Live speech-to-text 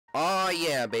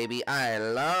yeah, baby, I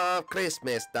love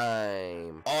Christmas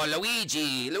time. Oh,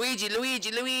 Luigi! Luigi!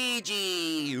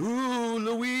 Ooh,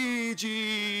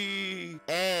 Luigi!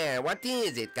 What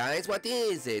is it, guys? What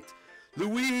is it?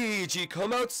 Luigi,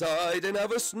 come outside and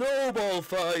have a snowball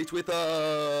fight with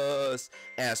us.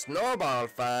 A snowball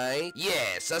fight?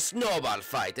 Yes, a snowball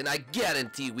fight, and I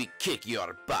guarantee we kick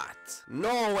your butt.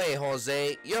 No way,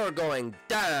 Jose. You're going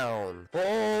down.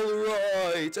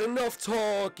 Alright, enough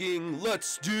talking.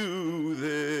 Let's do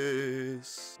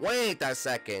this. Wait a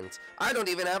second. I don't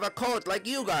even have a coat like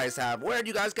you guys have. Where'd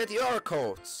you guys get your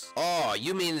coats? Oh,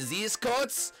 you mean these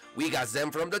coats? We got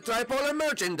them from the Tripolar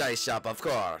merchandise shop, of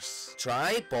course.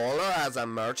 Tripolar has a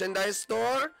merchandise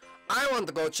store? I want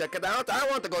to go check it out.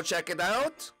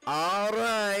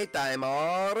 Alright, I'm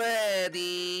all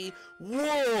ready.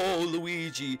 Whoa,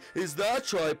 Luigi, is that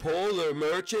Tripolar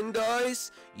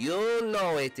merchandise? You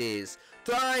know it is.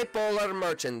 Tripolar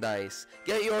merchandise.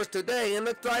 Get yours today in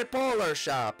the Tripolar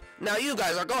shop. Now you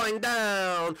guys are going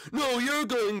down. No, you're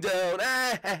going down.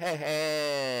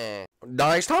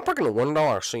 Die, stop working a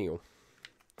 $1 seal.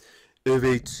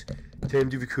 Alright, time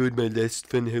to record my last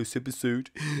Funhouse episode.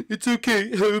 It's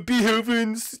okay, I'll be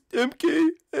having MK.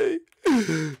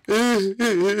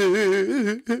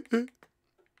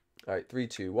 Alright, 3,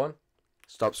 2, 1.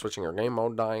 Stop switching your game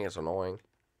mode, Die. It's annoying.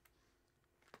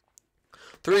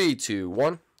 3, 2,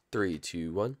 1. 3,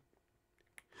 2, 1.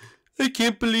 I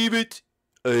can't believe it.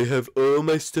 I have all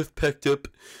my stuff packed up.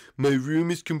 My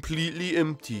room is completely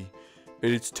empty.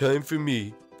 And it's time for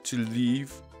me to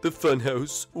leave the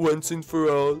Funhouse once and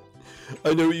for all.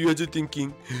 I know what you guys are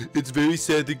thinking. It's very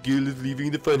sad that GILL is leaving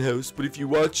the Funhouse, but if you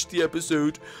watched the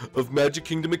episode of Magic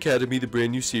Kingdom Academy, the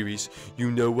brand new series,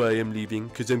 you know why I'm leaving,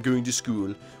 because I'm going to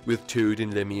school with Toad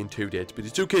and Lemmy and Toadette. But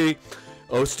it's okay.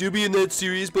 I'll still be in that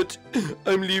series, but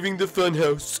I'm leaving the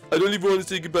Funhouse. I don't even want to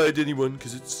say goodbye to anyone,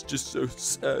 because it's just so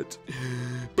sad.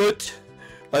 But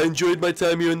I enjoyed my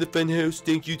time here in the Funhouse.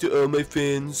 Thank you to all my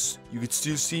fans. You can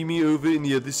still see me over in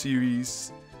the other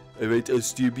series. Alright, I'll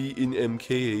still be in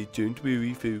MKA, don't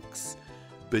worry folks.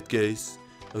 But guys,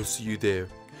 I'll see you there.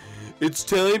 It's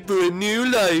time for a new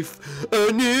life,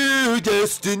 a new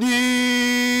destiny!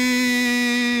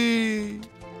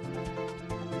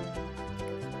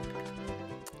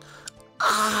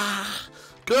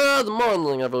 Good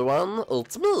morning, everyone.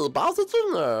 It's me, Bowser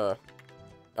Jr.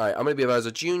 Alright, I'm gonna be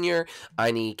Bowser Jr.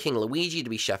 I need King Luigi to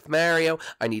be Chef Mario.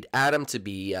 I need Adam to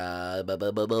be, No,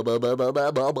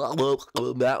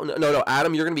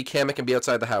 Adam, you're gonna be Kamek and be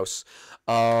outside the house.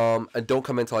 And don't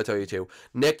come in until I tell you to.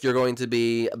 Nick, you're going to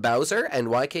be Bowser, and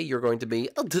YK, you're going to be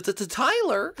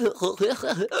Tyler.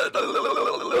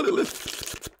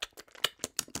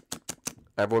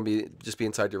 Everyone just be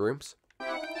inside your rooms.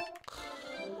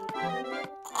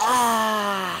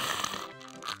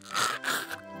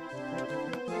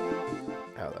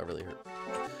 Ow, that really hurt.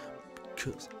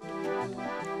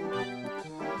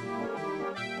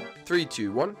 3,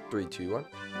 2, 1. 3, 2, 1.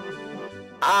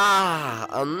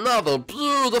 Another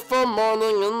beautiful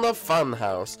morning in the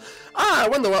Funhouse. I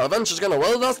wonder what adventure's gonna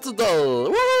wait us today.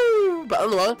 Woo! But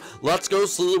anyway, let's go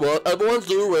see what everyone's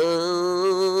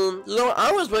doing. You know,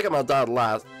 I was waking my dad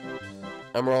last.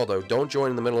 Emeraldo, don't join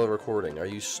in the middle of recording. Are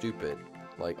you stupid?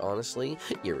 Like, honestly,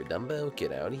 you're a dumbo.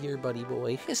 Get out of here, buddy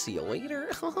boy. See you later.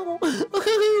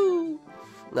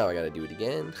 Now I gotta do it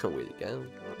again. Way to go.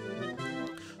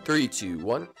 3, 2,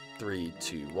 1. 3,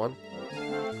 2, 1.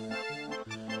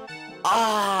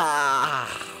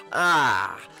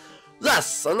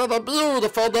 Yes, another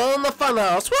beautiful day in the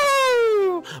Funhouse.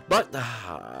 Woo! But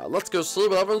let's go see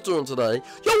what everyone's doing today.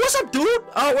 Yo, what's up, dude?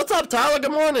 What's up, Tyler?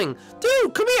 Good morning,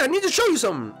 dude. Come here. I need to show you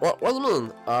something. What do you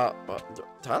mean?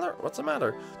 Tyler, what's the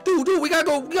matter? Dude, we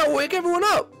gotta wake everyone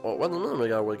up. What do you mean we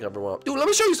gotta wake everyone up? Dude, let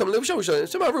me show you something.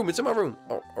 It's in my room.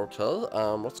 Oh, okay.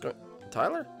 What's going?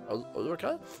 Tyler, are you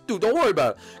okay? Dude, don't worry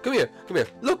about it. Come here.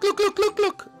 Look.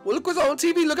 Well, look what's on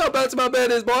TV. Look how bouncy my bed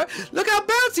is, boy. Look how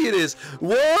bouncy it is.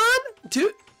 1,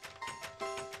 2.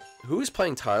 Who is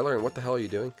playing Tyler, and what the hell are you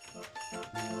doing?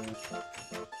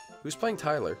 Who's playing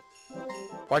Tyler?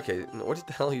 Okay, what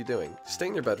the hell are you doing? Stay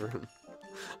in your bedroom.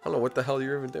 I don't know what the hell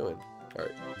you're even doing.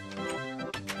 Alright.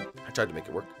 I tried to make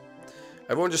it work.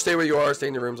 Everyone just stay where you are. Stay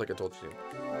in your rooms like I told you to.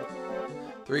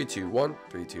 3, 2, 1.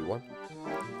 3, 2, 1.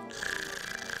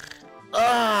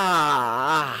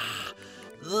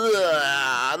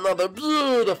 Another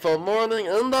beautiful morning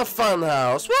in the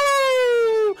Funhouse.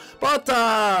 Woo! But,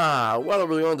 what are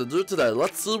we going to do today?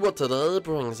 Let's see what today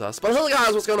brings us. But hey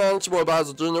guys, what's going on? It's your boy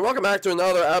Bowser Jr. Welcome back to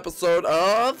another episode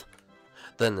of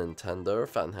the Nintendo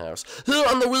Funhouse. Here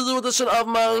on the Wii U edition of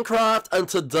Minecraft, and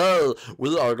today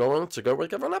we are going to go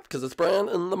wake everyone up because it's brand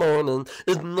in the morning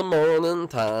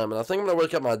time. And I think I'm going to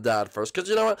wake up my dad first because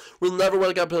you know what? We'll never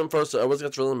wake up him first, so I always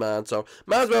gets really mad. So,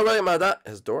 might as well wake my dad.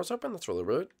 His door's open? That's really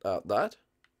rude. Dad?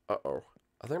 Uh-oh.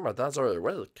 I think my dad's already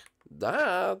awake.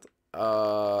 Dad?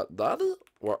 Daddy?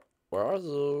 Where are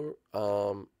you?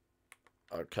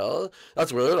 Okay.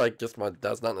 That's weird. I guess my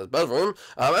dad's not in his bedroom.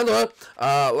 Anyway,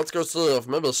 let's go see if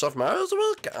maybe Chef Mario's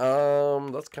awake.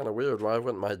 That's kind of weird. Why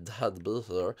wouldn't my dad be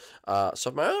here?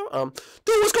 Chef Mario?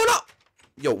 Dude, what's going on?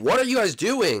 Yo, what are you guys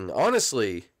doing?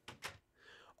 Honestly.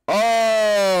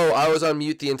 Oh, I was on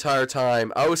mute the entire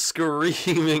time. I was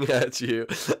screaming at you.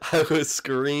 I was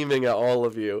screaming at all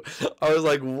of you. I was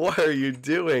like, what are you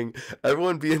doing?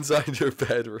 Everyone be inside your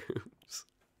bedrooms.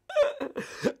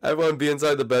 Everyone be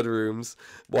inside the bedrooms.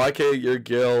 YK, you're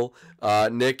Gil.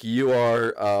 Nick, you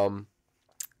are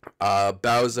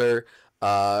Bowser.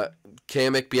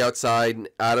 Kamek, be outside.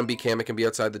 Adam, be Kamek and be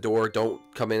outside the door. Don't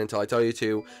come in until I tell you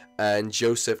to. And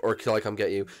Joseph, or till I come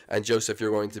get you. And Joseph, you're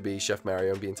going to be Chef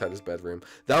Mario and be inside his bedroom.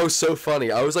 That was so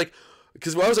funny. I was like,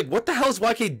 because I was like, what the hell is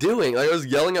YK doing? Like, I was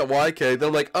yelling at YK. Then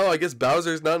I'm like, oh, I guess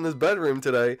Bowser's not in his bedroom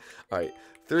today. All right,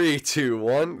 3, 2,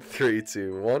 1. 3,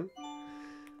 2, 1.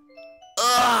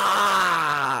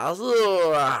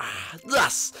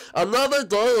 Yes, another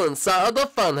day inside the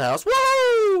Funhouse.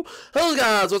 Woo! Hey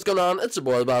guys, what's going on? It's your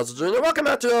boy Bowser Jr. Welcome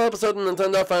back to another episode of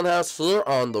Nintendo Funhouse here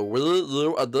on the Wii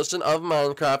U edition of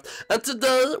Minecraft. And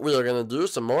today we are gonna do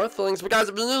some more things. But guys,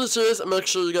 if you're new to the series, make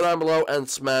sure you go down below and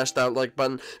smash that like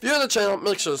button. If you're on the channel,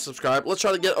 make sure to subscribe. Let's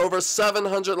try to get over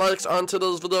 700 likes on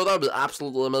today's video. That would be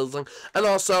absolutely amazing. And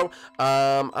also,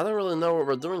 I don't really know what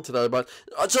we're doing today, but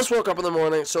I just woke up in the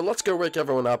morning, so let's go wake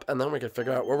everyone up, and then we can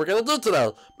figure out what we're gonna do today.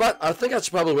 But I think I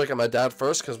should probably wake up my dad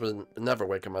first, because we never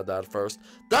wake up my dad first.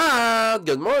 Dad,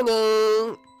 good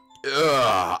morning.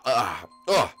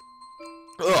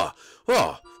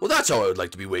 Well, that's how I would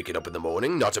like to be waking up in the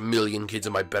morning. Not a million kids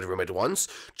in my bedroom at once.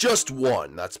 Just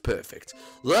one. That's perfect.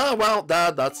 Yeah, well,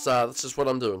 Dad, that's just what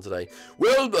I'm doing today.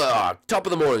 Well, top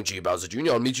of the morning, G. Bowser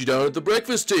Jr. I'll meet you down at the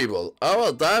breakfast table. Oh,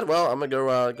 well, Dad, well, I'm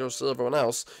gonna go see everyone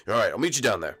else. All right, I'll meet you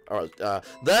down there. All right,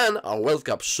 then I'll wake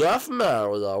up Chef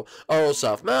Mario. Oh,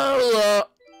 Chef Mario.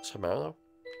 Chef Mario?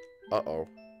 Uh-oh.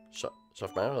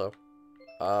 Chef Mario?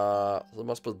 They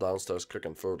must be downstairs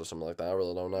cooking food or something like that. I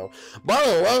really don't know. But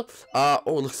anyway, oh,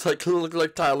 looks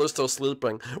like Tyler's still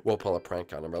sleeping. We'll pull a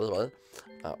prank on him, ready?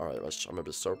 Alright, I'm gonna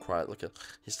be so quiet. Look at,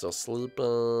 he's still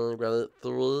sleeping. Ready?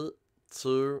 3,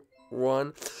 2,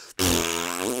 1.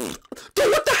 Dude,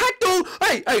 what the heck, dude?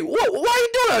 Hey, why are you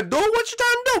doing that, dude? What you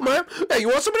trying to do, man? Hey, you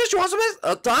want some of this? You want some of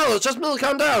this? Tyler, just me,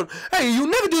 calm down. Hey, you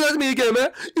never do that to me again, man.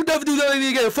 You never do that to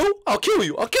me again, fool. I'll kill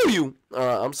you.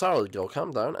 I'm sorry, Gil.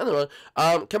 Calm down. Anyway,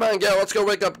 come on, Gil. Let's go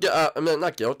wake up.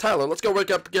 Not Gil. Tyler. Let's go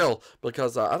wake up Gil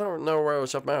because I don't know where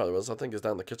Chef Mario is. I think he's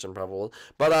down in the kitchen probably.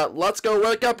 But let's go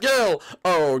wake up Gil.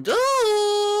 Oh, Gil.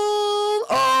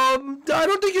 I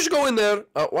don't think you should go in there.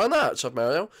 Why not, Chef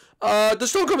Mario?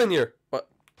 Just don't come in here. What?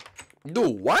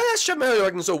 Dude, why is Chef Mario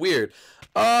acting so weird?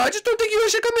 I just don't think you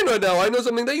should come in right now. I know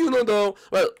something that you know though.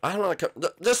 Well, I don't want to come.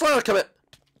 Just let her come in.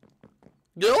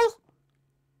 Gil?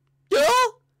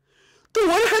 Gil? Dude,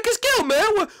 what the heck is Gil,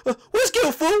 man? Where's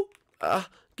Gil, fool?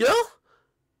 Gil?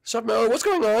 Chef Mario, what's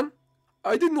going on?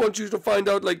 I didn't want you to find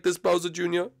out like this, Bowser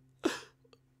Jr.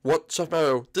 What, Chef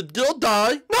Mario? Did Gil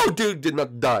die? No, Gil did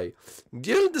not die.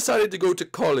 Gil decided to go to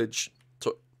college.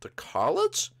 To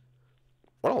college?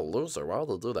 What a loser. Why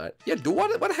would they do that? Yeah, dude,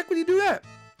 what the heck would you do that?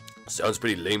 Sounds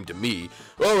pretty lame to me.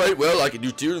 Alright, well, I can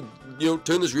turn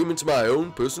this room into my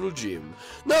own personal gym.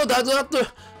 No, that's not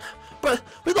the... But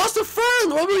we lost a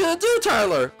friend! What are we gonna do,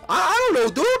 Tyler? I don't know,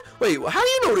 dude! Wait, how do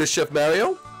you know this, Chef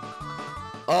Mario?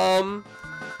 I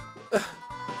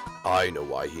know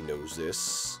why he knows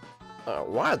this.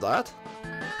 Why that?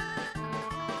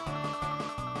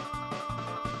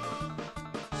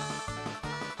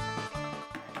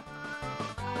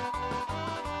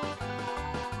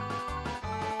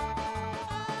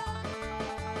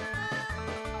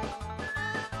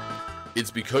 It's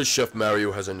because Chef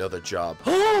Mario has another job.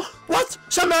 Oh, what?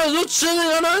 Chef Mario, you're cheating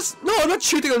on us? No, I'm not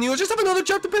cheating on you. I just have another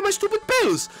job to pay my stupid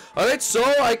bills. Alright, so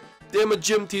I am a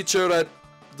gym teacher at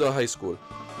the high school.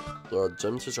 You're a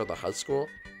gym teacher at the high school?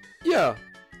 Yeah.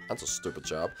 That's a stupid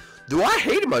job. Do I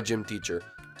hate my gym teacher?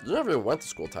 You never even went to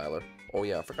school, Tyler. Oh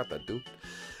yeah, I forgot that, dude.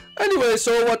 Anyway,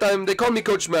 so what they call me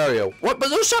Coach Mario. What? But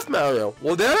you're Chef Mario.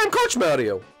 Well, then I'm Coach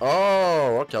Mario.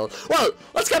 Oh, okay. Well,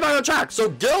 let's get back on track. So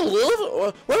Gil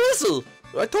live? Where is he?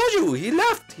 I told you, he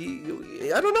left.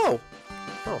 I don't know.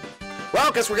 Oh. Well,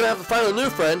 I guess we're gonna have to find a new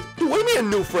friend. Dude, what do you mean a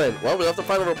new friend? Well, we'll have to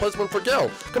find a replacement for Gil.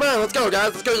 Come on, let's go,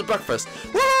 guys. Let's go to breakfast.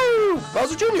 Woo!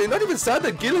 Bowser Jr., you're not even sad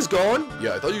that Gil is gone?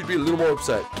 Yeah, I thought you'd be a little more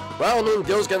upset. Well, I mean,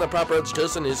 Gil's getting a proper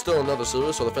education. He's still another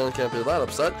sewer, so the family can't be that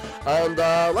upset. And,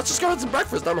 let's just go have some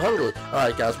breakfast. I'm hungry.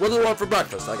 Alright, guys, what do you want for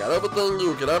breakfast? I got everything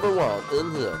you could ever want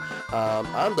in here.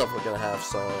 I'm definitely gonna have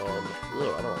some...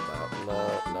 Ew, I don't want that.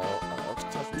 No. Let's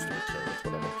have some stupid carrots,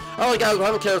 whatever. Alright, guys, we're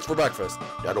having carrots for breakfast.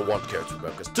 Yeah, I don't want carrots for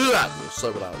breakfast. Do that! We'll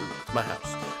serve it out. It's my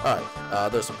house.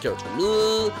 Alright, there's some carrots for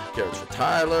me, carrots for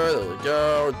Tyler, there we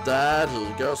go. Dad, here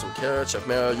we go, some carrots. Chef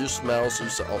Mario, you smell, so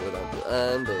you sit all the way down to the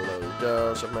end. There we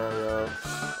go, Chef Mario.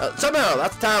 Chef Mario,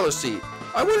 that's Tyler's seat.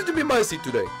 I wanted to be my seat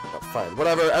today. Oh, fine,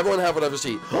 whatever, everyone have whatever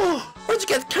seat. Where'd you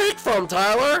get cake from,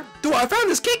 Tyler? Dude, I found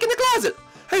this cake in the closet.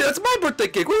 Hey, that's my birthday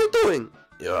cake, what are you doing?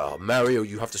 Yeah, Mario,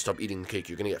 you have to stop eating cake,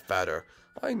 you're gonna get fatter.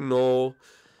 I know.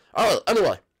 Alright,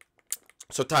 anyway.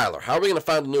 So, Tyler, how are we gonna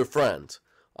find a new friend?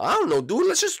 I don't know, dude.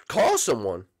 Let's just call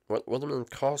someone. What do you mean,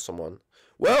 call someone?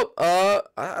 Well, I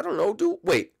don't know, dude.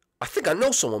 Wait, I think I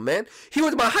know someone, man. He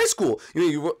went to my high school.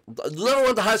 You never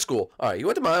went to high school. All right, he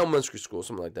went to my elementary school,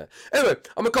 something like that. Anyway,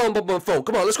 I'm gonna call him up on the phone.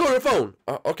 Come on, let's go to the phone.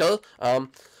 Okay. All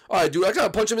right, dude. I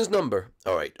gotta punch him his number.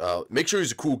 All right. Make sure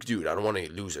he's a cool dude. I don't want any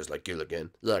losers like Gil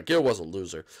again. Yeah, Gil was a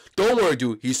loser. Don't worry,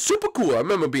 dude. He's super cool. I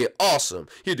remember being awesome.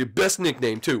 He had the best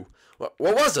nickname too. What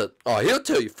was it? Oh, he'll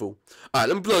tell you, fool. Alright,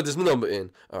 let me plug this number in.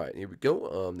 Alright, here we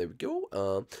go. There we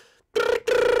go.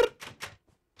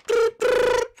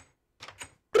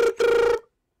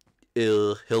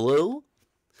 Hello?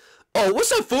 Oh,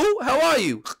 what's up, fool? How are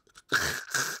you?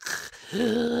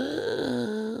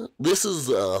 This is,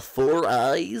 Four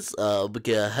Eyes. How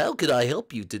could I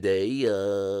help you today?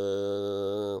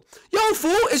 Yo,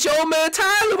 fool, it's your old man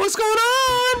Tyler. What's going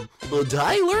on?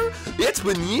 Tyler? It's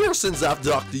been years since I've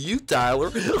talked to you, Tyler.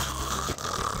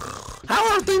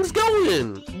 How are things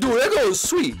going? Dude, they're going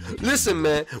sweet. Listen,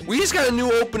 man, we just got a new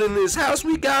opening in this house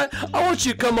we got. I want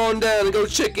you to come on down and go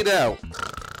check it out.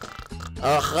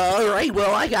 Alright,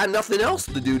 well, I got nothing else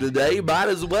to do today. Might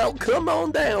as well come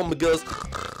on down because,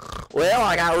 well,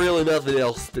 I got really nothing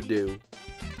else to do.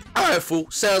 Alright, fool.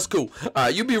 Sounds cool.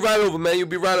 You be right over, man. You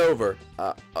be right over.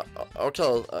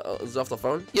 Okay. Is he off the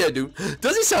phone? Yeah, dude.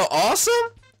 Does he sound awesome?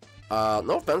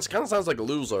 No offense. Kind of sounds like a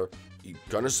loser. He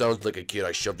kind of sounds like a kid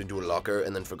I shoved into a locker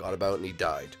and then forgot about and he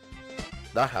died.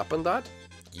 That happened, Dad?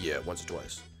 Yeah, once or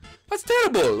twice. That's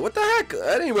terrible. What the heck?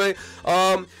 Anyway,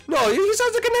 no, he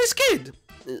sounds like a nice kid.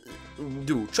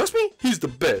 Dude, trust me, he's the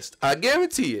best. I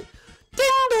guarantee it.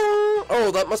 Ding dong.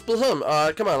 Oh, that must be him.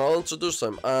 Come on, I'll introduce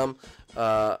him.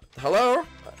 Hello?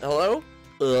 Hello?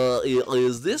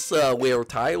 Is this, where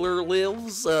Tyler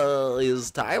lives?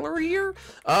 Is Tyler here?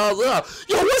 Yo,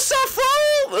 what's up, fool?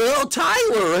 Oh,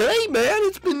 Tyler, hey, man,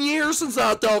 it's been years since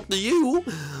I talked to you.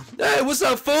 Hey, what's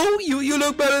up, fool? You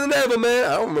look better than ever, man.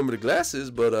 I don't remember the glasses,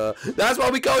 but, that's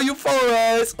why we call you Four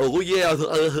Eyes. Oh, yeah.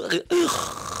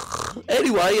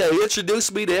 Anyway,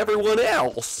 introduce me to everyone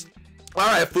else.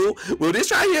 Alright, fool. Well,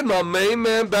 this right here, my main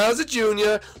man, Bowser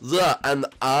Jr., and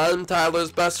I'm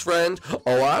Tyler's best friend.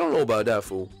 Oh, I don't know about that,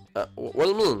 fool. What do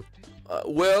you mean?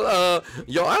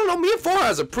 Yo, I don't know. Me and Four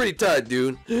Eyes are pretty tight,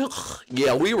 dude.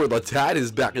 Yeah, we were the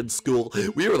tightest back in school.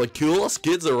 We were the coolest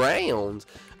kids around.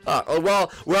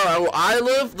 Well, where I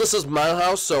live, this is my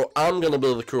house, so I'm gonna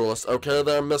be the coolest. Okay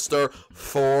there, Mr.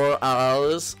 Four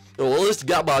Eyes? Well, at least you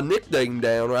got my nickname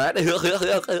down, right?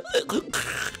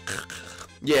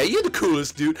 Yeah, you're the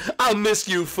coolest, dude. I missed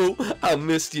you, fool. I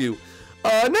missed you.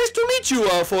 Nice to meet you,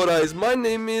 Four Eyes. My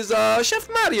name is, Chef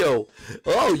Mario.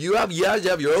 Oh, you have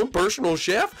your own personal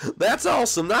chef? That's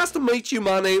awesome. Nice to meet you.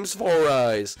 My name's Four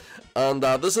Eyes. And,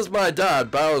 this is my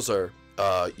dad, Bowser.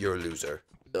 You're a loser.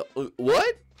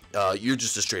 What? You're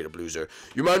just a straight-up loser.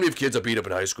 You remind me of kids I beat up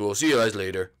in high school. See you guys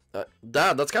later.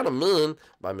 Dad, that's kind of mean.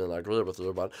 I mean, I agree with you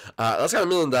about it. That's kind of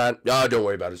mean, Dad. Don't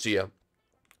worry about it. See ya.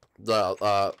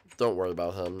 Don't worry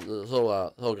about him.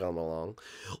 He'll come along.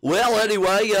 Well,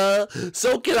 anyway,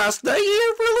 so can I stay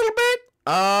here for a little bit?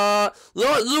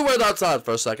 You wait outside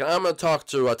for a second. I'm gonna talk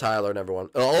to Tyler and everyone.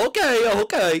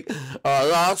 Okay.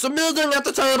 So meeting at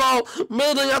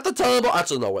the table.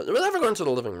 Actually, no, wait. We're never going to the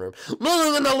living room.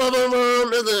 Meeting in the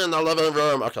living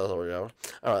room. Okay, there we go.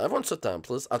 Alright, everyone sit down,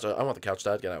 please. Actually, I want the couch,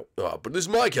 Dad. Get out. But this is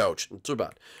my couch. Too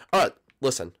bad. Alright,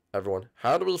 listen, everyone.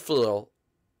 How do we feel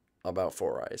about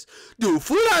Four Eyes? Dude,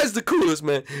 Four Eyes the coolest,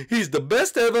 man. He's the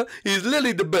best ever. He's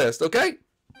literally the best, okay?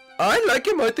 I like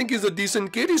him. I think he's a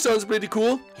decent kid. He sounds pretty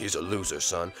cool. He's a loser,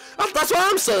 son. That's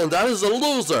what I'm saying. That is a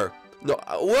loser. No,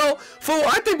 well, fool,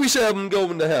 I think we should have him go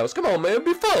in the house. Come on, man. It'd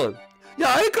be fun. Yeah,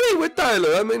 I agree with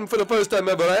Tyler. I mean, for the first time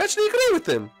ever, I actually agree with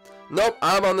him. Nope,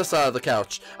 I'm on the side of the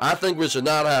couch. I think we should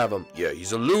not have him. Yeah,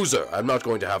 he's a loser. I'm not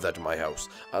going to have that in my house.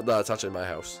 That's actually my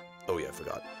house. Oh yeah, I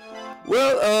forgot.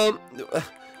 Well,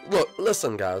 look,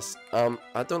 listen, guys.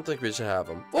 I don't think we should have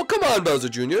him. Well, come on, Bowser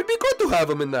Jr. It'd be good to have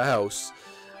him in the house.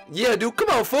 Yeah, dude, come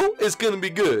on, fool. It's gonna be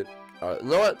good. Alright, you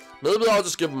know what? Maybe I'll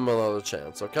just give him another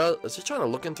chance, okay? Is he trying to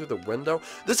look in through the window?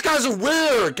 This guy's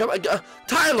weird! Come on,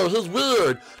 Tyler, he's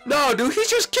weird! No, dude, he's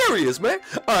just curious, man!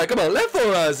 Alright, come on, let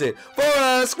 4 Eyes in! 4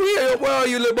 Eyes, where are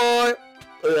you, little boy?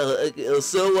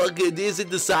 Is it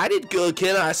decided?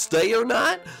 Can I stay or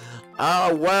not?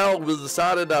 Well, we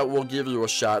decided that we'll give you a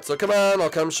shot. So come on, I'll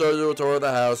come show you a tour of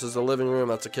the house. There's a living room,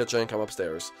 that's a kitchen, come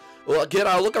upstairs. Well, can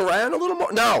I look around a little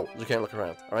more? No! You can't look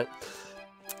around, alright?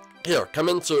 Here, come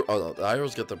into. Oh no, I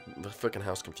always get the freaking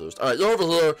house confused. Alright, you're over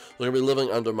here. You're gonna be living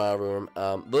under my room.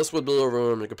 This would be your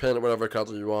room. You can paint it whatever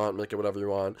color you want, make it whatever you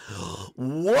want.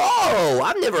 Whoa!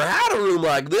 I've never had a room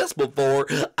like this before.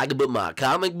 I can put my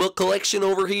comic book collection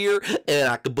over here, and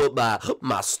I can put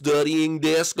my studying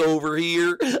desk over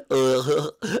here,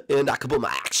 and I can put my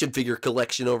action figure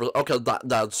collection over. Okay,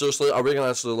 Dad, seriously, are we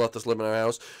gonna actually let this live in our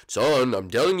house? Son, I'm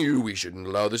telling you, we shouldn't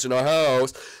allow this in our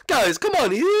house. Guys, come on,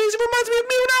 he reminds me of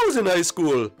me when I was in high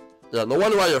school. Yeah, no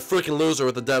wonder why you're a freaking loser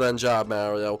with a dead-end job,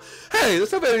 Mario. Hey,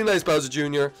 that's not very nice, Bowser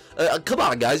Jr. Come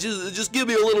on, guys, just give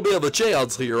me a little bit of a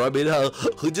chance here. I mean,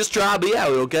 just try me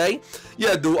out, okay?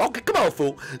 Yeah, dude, okay, come on,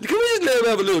 fool. Can we just let him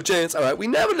have a little chance? Alright, we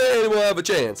never let anyone have a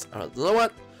chance. Alright, you know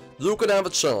what? You can have a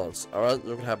chance, alright?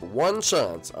 You can have one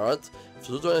chance, alright? If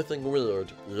you do anything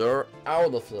weird, you're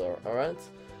out of there, alright?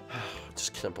 I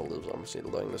just can't believe I'm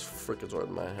letting this freaking door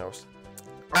in my house.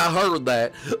 I heard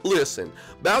that. Listen,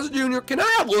 Bowser Jr., can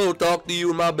I have a little talk to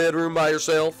you in my bedroom by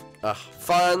yourself?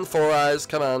 Fine, 4 Eyes,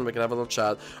 come on, we can have a little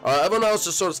chat. Alright, everyone else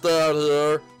just sort of stay out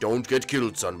here. Don't get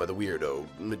killed, son, by the weirdo.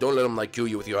 Don't let him, like, kill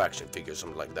you with your action figure or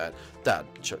something like that. Dad,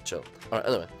 chill. Alright,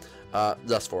 anyway.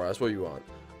 That's 4 Eyes, what do you want?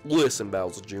 Listen,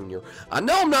 Bowser Jr., I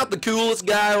know I'm not the coolest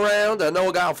guy around. I know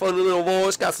I got a funny little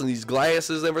voice, got some of these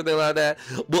glasses and everything like that.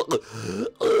 But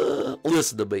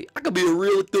listen to me. I could be a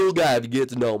really cool guy if you get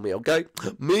to know me, okay?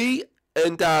 Me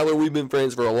and Tyler, we've been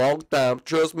friends for a long time.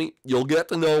 Trust me, you'll get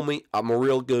to know me. I'm a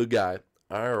real good guy.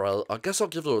 Alright, I guess I'll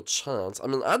give you a chance. I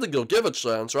mean, I think you'll give a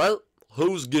chance, right?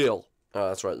 Who's Gil? Oh,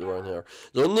 that's right, you're in here.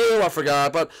 You're new, I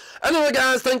forgot. But anyway,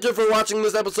 guys, thank you for watching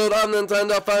this episode of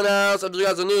Nintendo Funhouse. If you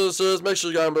guys are new to the series, make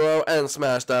sure you go down below and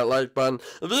smash that like button.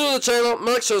 If you're new to the channel,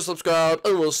 make sure to subscribe,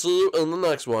 and we'll see you in the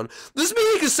next one. This mean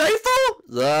you can stay for?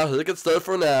 Yeah, you can stay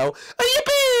for now.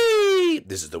 Yippee!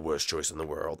 This is the worst choice in the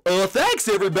world. Oh, thanks,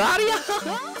 everybody!